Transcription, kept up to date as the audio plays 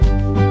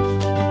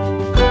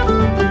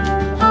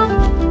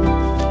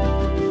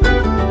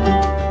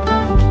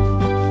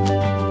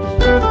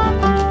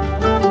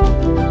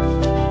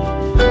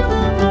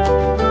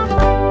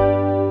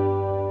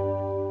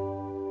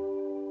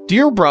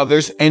Dear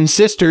brothers and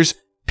sisters,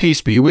 peace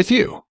be with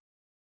you.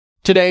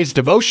 Today's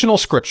devotional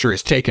scripture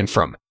is taken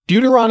from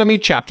Deuteronomy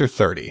chapter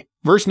 30,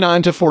 verse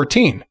 9 to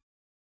 14.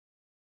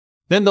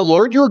 Then the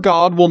Lord your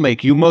God will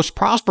make you most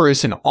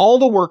prosperous in all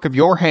the work of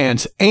your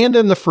hands and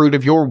in the fruit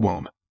of your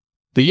womb,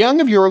 the young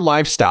of your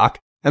livestock,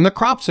 and the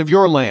crops of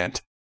your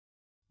land.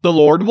 The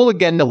Lord will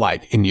again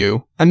delight in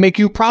you and make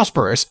you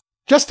prosperous,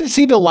 just as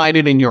he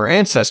delighted in your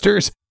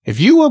ancestors, if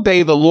you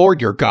obey the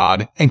Lord your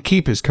God and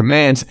keep his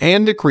commands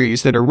and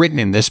decrees that are written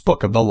in this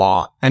book of the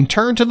law, and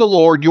turn to the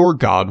Lord your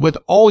God with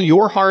all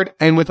your heart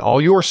and with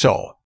all your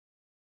soul.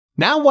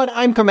 Now what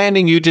I'm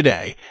commanding you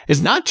today is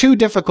not too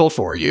difficult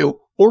for you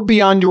or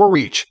beyond your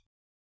reach.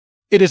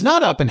 It is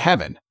not up in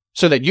heaven,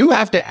 so that you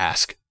have to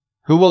ask,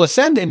 who will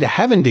ascend into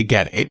heaven to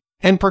get it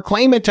and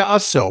proclaim it to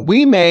us so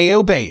we may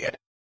obey it?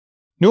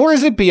 Nor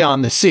is it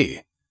beyond the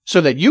sea, so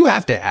that you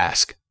have to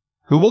ask,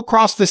 who will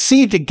cross the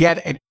sea to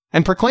get it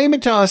and proclaim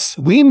it to us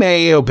we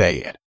may obey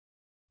it?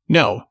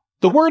 No,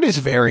 the word is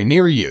very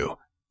near you.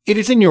 It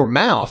is in your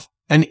mouth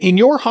and in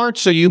your heart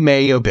so you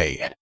may obey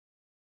it.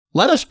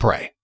 Let us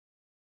pray.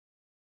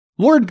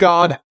 Lord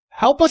God,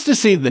 help us to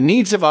see the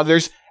needs of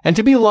others and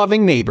to be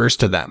loving neighbors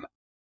to them.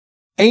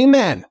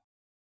 Amen.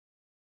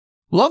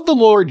 Love the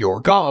Lord your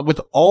God with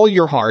all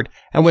your heart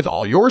and with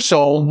all your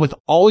soul, with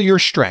all your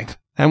strength,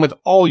 and with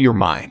all your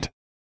mind.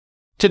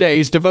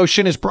 Today's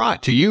devotion is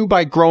brought to you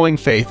by Growing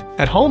Faith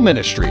at Home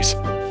Ministries.